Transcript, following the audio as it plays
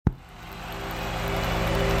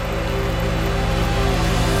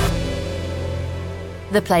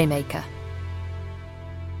The Playmaker.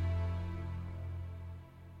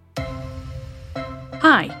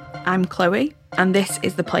 Hi, I'm Chloe, and this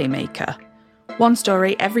is The Playmaker. One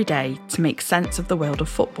story every day to make sense of the world of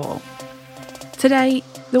football. Today,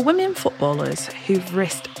 the women footballers who've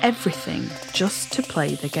risked everything just to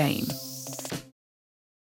play the game.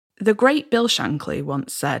 The great Bill Shankly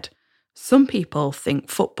once said, "Some people think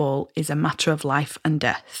football is a matter of life and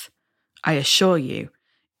death. I assure you,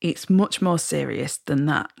 it's much more serious than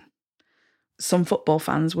that." Some football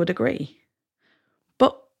fans would agree.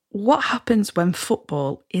 But what happens when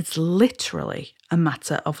football is literally a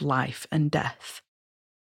matter of life and death?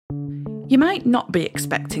 You might not be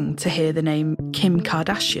expecting to hear the name Kim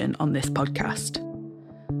Kardashian on this podcast.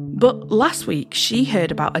 But last week, she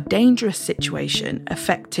heard about a dangerous situation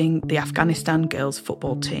affecting the Afghanistan girls'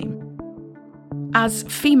 football team. As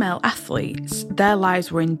female athletes, their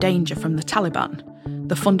lives were in danger from the Taliban,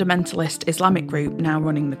 the fundamentalist Islamic group now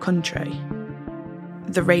running the country.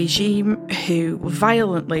 The regime, who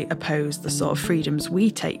violently opposed the sort of freedoms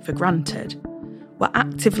we take for granted, were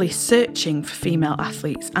actively searching for female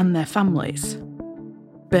athletes and their families.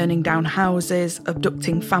 Burning down houses,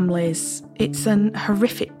 abducting families, it's an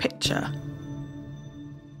horrific picture.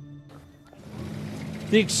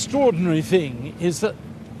 The extraordinary thing is that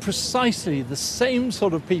precisely the same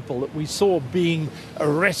sort of people that we saw being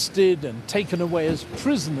arrested and taken away as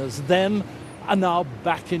prisoners then are now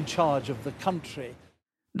back in charge of the country.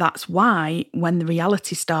 That's why, when the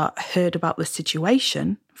reality star heard about the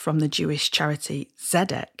situation from the Jewish charity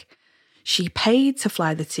Zedek, she paid to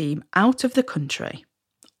fly the team out of the country,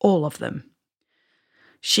 all of them.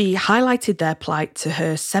 She highlighted their plight to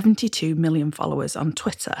her 72 million followers on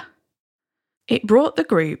Twitter. It brought the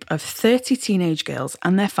group of 30 teenage girls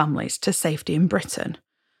and their families to safety in Britain,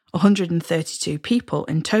 132 people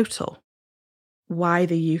in total. Why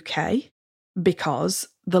the UK? Because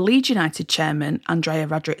the Leeds United chairman, Andrea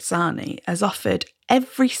Radrizzani, has offered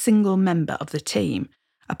every single member of the team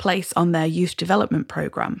a place on their youth development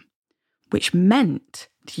programme, which meant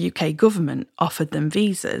the UK government offered them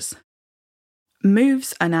visas.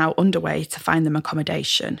 Moves are now underway to find them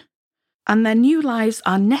accommodation. And their new lives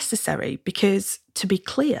are necessary because, to be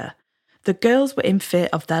clear, the girls were in fear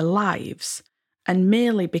of their lives, and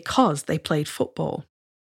merely because they played football.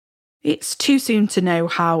 It's too soon to know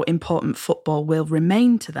how important football will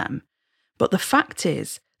remain to them, but the fact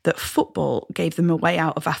is that football gave them a way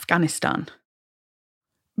out of Afghanistan.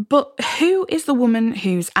 But who is the woman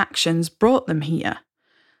whose actions brought them here?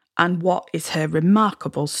 And what is her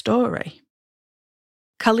remarkable story?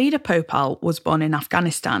 Khalida Popal was born in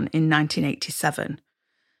Afghanistan in 1987.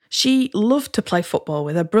 She loved to play football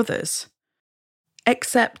with her brothers.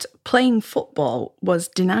 Except playing football was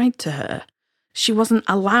denied to her. She wasn't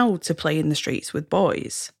allowed to play in the streets with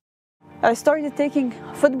boys. I started taking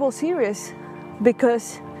football serious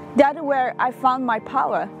because that's where I found my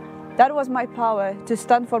power. That was my power, to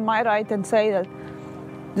stand for my right and say that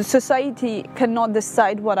the society cannot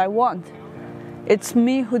decide what I want. It's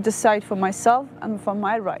me who decide for myself and for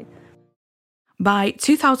my right. By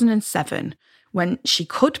 2007, when she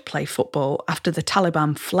could play football after the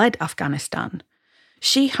Taliban fled Afghanistan,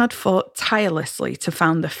 she had fought tirelessly to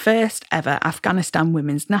found the first ever Afghanistan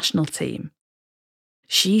women's national team.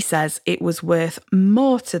 She says it was worth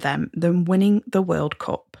more to them than winning the World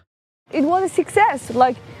Cup. It was a success.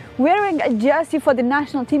 Like wearing a jersey for the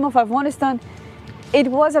national team of Afghanistan, it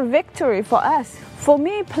was a victory for us. For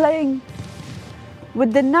me, playing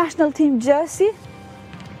with the national team jersey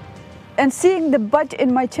and seeing the badge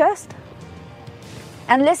in my chest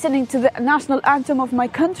and listening to the national anthem of my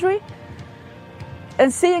country,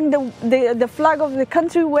 and seeing the flag of the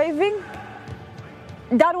country waving,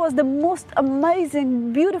 that was the most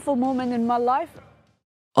amazing, beautiful moment in my life.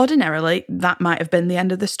 Ordinarily, that might have been the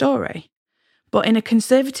end of the story. But in a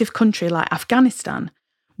conservative country like Afghanistan,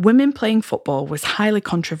 women playing football was highly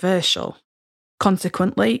controversial.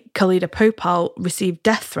 Consequently, Khalida Popal received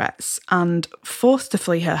death threats and, forced to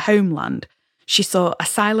flee her homeland, she sought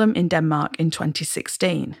asylum in Denmark in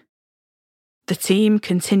 2016. The team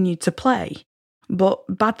continued to play, but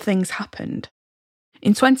bad things happened.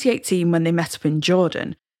 In 2018, when they met up in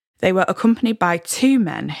Jordan, they were accompanied by two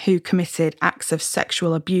men who committed acts of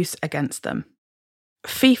sexual abuse against them.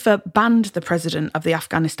 FIFA banned the president of the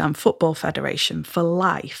Afghanistan Football Federation for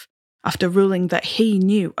life after ruling that he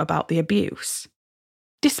knew about the abuse.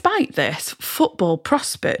 Despite this, football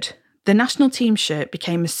prospered. The national team shirt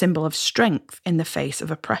became a symbol of strength in the face of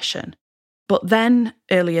oppression. But then,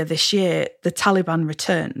 earlier this year, the Taliban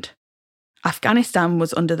returned. Afghanistan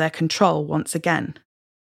was under their control once again.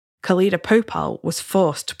 Khalida Popal was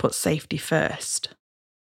forced to put safety first.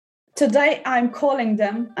 Today, I'm calling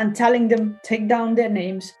them and telling them take down their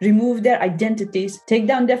names, remove their identities, take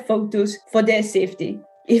down their photos for their safety.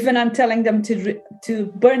 Even I'm telling them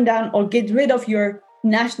to burn down or get rid of your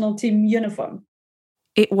national team uniform.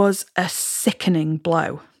 It was a sickening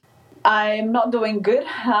blow. I'm not doing good.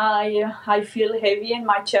 I feel heavy in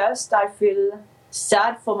my chest. I feel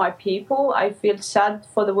sad for my people. I feel sad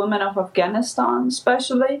for the women of Afghanistan,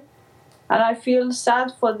 especially. And I feel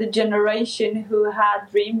sad for the generation who had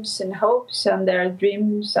dreams and hopes, and their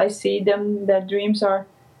dreams, I see them, their dreams are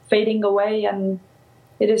fading away, and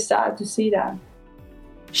it is sad to see that.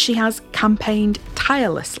 She has campaigned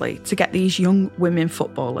tirelessly to get these young women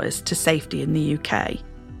footballers to safety in the UK.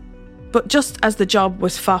 But just as the job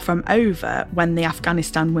was far from over when the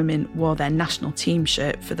Afghanistan women wore their national team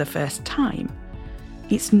shirt for the first time,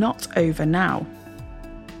 it's not over now.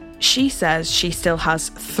 She says she still has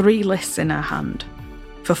 3 lists in her hand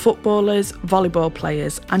for footballers, volleyball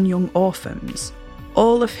players and young orphans,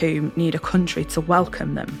 all of whom need a country to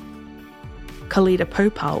welcome them. Khalida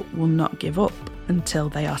Popal will not give up until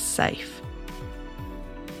they are safe.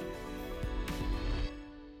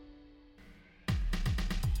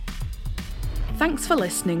 Thanks for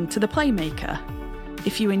listening to The Playmaker.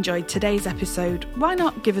 If you enjoyed today's episode, why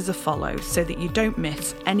not give us a follow so that you don't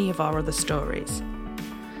miss any of our other stories?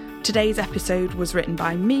 Today's episode was written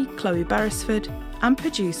by me, Chloe Beresford, and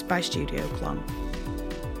produced by Studio Clon.